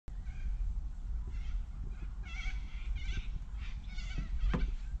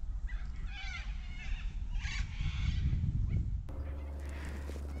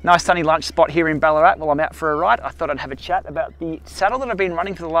Nice sunny lunch spot here in Ballarat while I'm out for a ride. I thought I'd have a chat about the saddle that I've been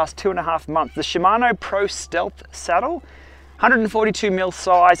running for the last 2.5 months. The Shimano Pro Stealth saddle, 142mm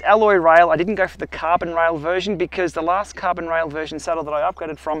size, alloy rail. I didn't go for the carbon rail version because the last carbon rail version saddle that I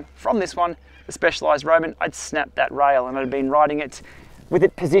upgraded from this one, the Specialized Roman, I'd snapped that rail and I'd been riding it with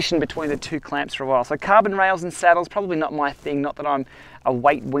it positioned between the two clamps for a while. So carbon rails and saddles, probably not my thing, not that I'm a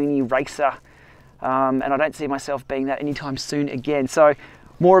weight weenie racer, and I don't see myself being that anytime soon again. So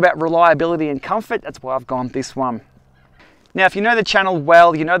more about reliability and comfort, that's why I've gone this one. Now, if you know the channel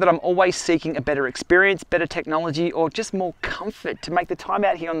well, you know that I'm always seeking a better experience, better technology, or just more comfort to make the time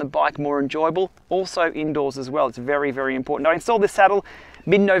out here on the bike more enjoyable, also indoors as well. It's very, very important. I installed this saddle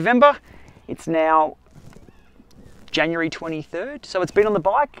mid-November. It's now January 23rd, so it's been on the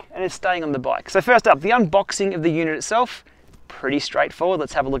bike and it's staying on the bike. So first up, the unboxing of the unit itself, pretty straightforward.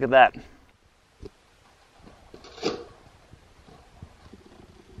 Let's have a look at that.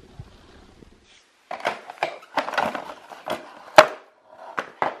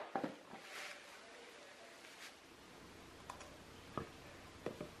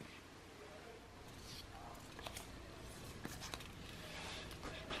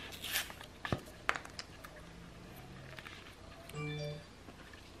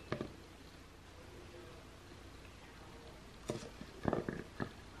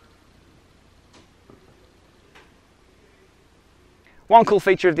 One cool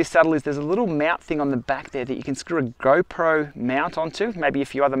feature of this saddle is there's a little mount thing on the back there that you can screw a GoPro mount onto, maybe a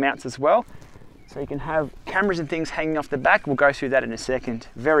few other mounts as well. So you can have cameras and things hanging off the back. We'll go through that in a second.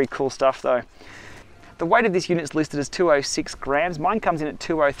 Very cool stuff though. The weight of this unit is listed as 206 grams. Mine comes in at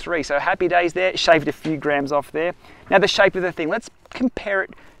 203, so happy days there. Shaved a few grams off there. Now the shape of the thing, let's compare it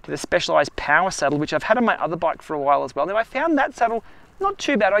to the Specialized Power saddle, which I've had on my other bike for a while as well. Now I found that saddle not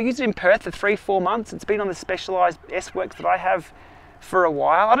too bad. I used it in Perth for 3-4 months. It's been on the Specialized S-Works that I have for a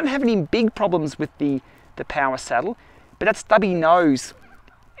while. I don't have any big problems with the Power saddle, but that stubby nose,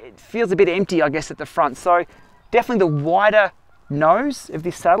 it feels a bit empty, I guess, at the front. So definitely the wider nose of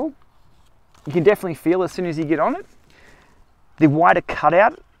this saddle, you can definitely feel as soon as you get on it. The wider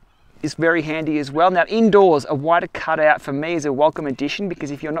cutout is very handy as well. Now indoors, a wider cutout for me is a welcome addition, because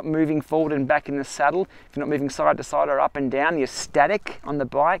if you're not moving forward and back in the saddle, if you're not moving side to side or up and down, you're static on the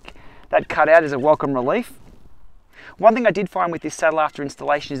bike, that cutout is a welcome relief. One thing I did find with this saddle after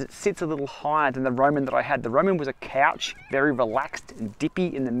installation is it sits a little higher than the Roman that I had. The Roman was a couch, very relaxed and dippy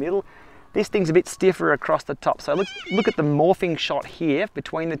in the middle. This thing's a bit stiffer across the top. So look at the morphing shot here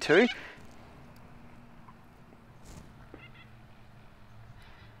between the two.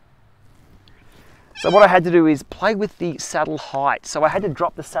 So what I had to do is play with the saddle height. So I had to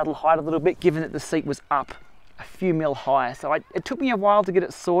drop the saddle height a little bit, given that the seat was up a few mil higher. So it took me a while to get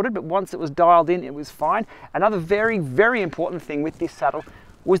it sorted, but once it was dialed in, it was fine. Another very, very important thing with this saddle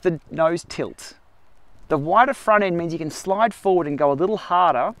was the nose tilt. The wider front end means you can slide forward and go a little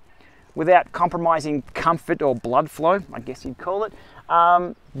harder without compromising comfort or blood flow, I guess you'd call it.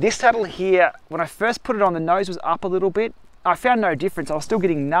 This saddle here, when I first put it on, the nose was up a little bit. I found no difference. I was still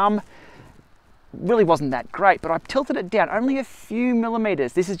getting numb. Really wasn't that great, but I tilted it down only a few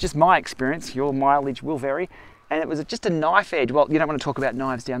millimeters. This is just my experience. Your mileage will vary. And it was just a knife edge. Well, you don't want to talk about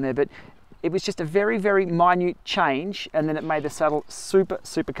knives down there, but it was just a very, very minute change, and then it made the saddle super,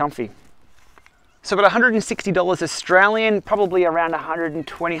 super comfy. So about $160 Australian, probably around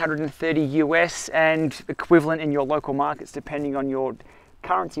 120, 130 US, and equivalent in your local markets depending on your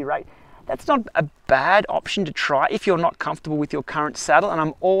currency rate. That's not a bad option to try if you're not comfortable with your current saddle. And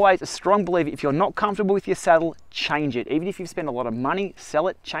I'm always a strong believer, if you're not comfortable with your saddle, change it. Even if you've spent a lot of money, sell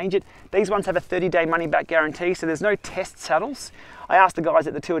it, change it. These ones have a 30-day money-back guarantee, so there's no test saddles. I asked the guys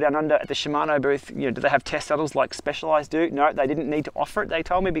at the Tour Down Under at the Shimano booth, do they have test saddles like Specialized do? No, they didn't need to offer it, they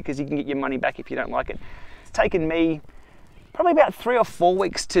told me, because you can get your money back if you don't like it. It's taken me probably about 3 or 4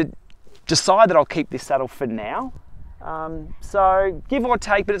 weeks to decide that I'll keep this saddle for now. So give or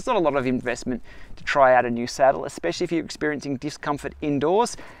take, but it's not a lot of investment to try out a new saddle, especially if you're experiencing discomfort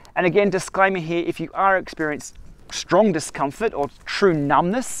indoors. And again, disclaimer here, if you are experiencing strong discomfort or true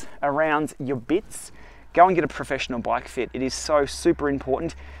numbness around your bits, go and get a professional bike fit. It is so super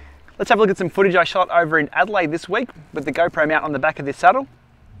important. Let's have a look at some footage I shot over in Adelaide this week with the GoPro mount on the back of this saddle.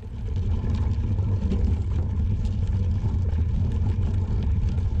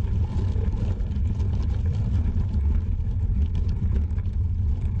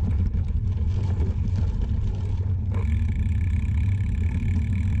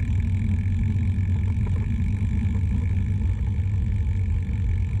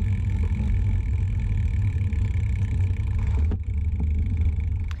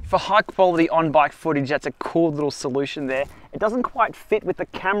 For high quality on-bike footage, that's a cool little solution there. It doesn't quite fit with the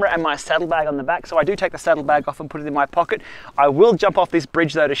camera and my saddlebag on the back, so I do take the saddlebag off and put it in my pocket. I will jump off this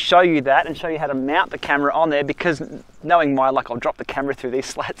bridge though to show you that and show you how to mount the camera on there, because knowing my luck, I'll drop the camera through these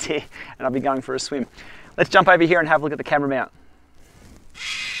slats here and I'll be going for a swim. Let's jump over here and have a look at the camera mount.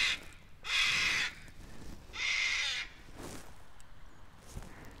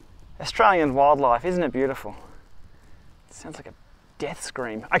 Australian wildlife, isn't it beautiful? It sounds like a death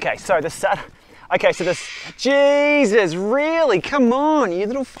scream. Okay, so Jesus, really? Come on, you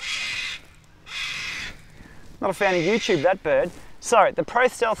little... Not a fan of YouTube, that bird. So, the Pro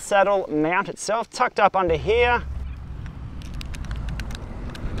Stealth saddle mount itself, tucked up under here.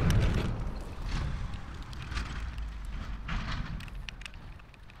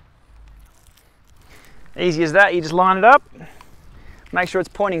 Easy as that, you just line it up. Make sure it's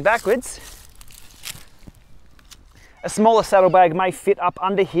pointing backwards. A smaller saddlebag may fit up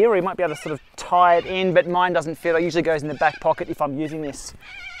under here, or you might be able to sort of tie it in, but mine doesn't fit. It usually goes in the back pocket if I'm using this.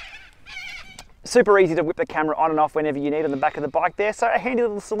 Super easy to whip the camera on and off whenever you need on the back of the bike there, so a handy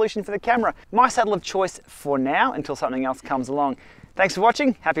little solution for the camera. My saddle of choice for now, until something else comes along. Thanks for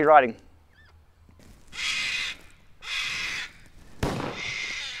watching, happy riding.